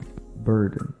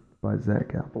Burden by Zach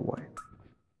Applewhite.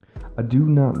 I do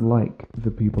not like the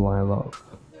people I love,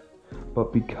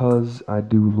 but because I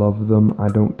do love them, I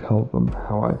don't tell them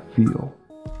how I feel.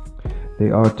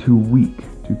 They are too weak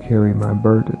to carry my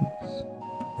burdens,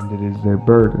 and it is their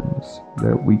burdens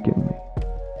that weaken me.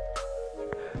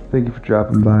 Thank you for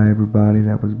dropping by, everybody.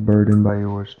 That was Burden by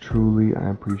yours truly.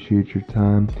 I appreciate your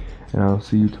time, and I'll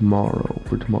see you tomorrow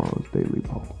for tomorrow's Daily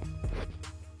Pulse.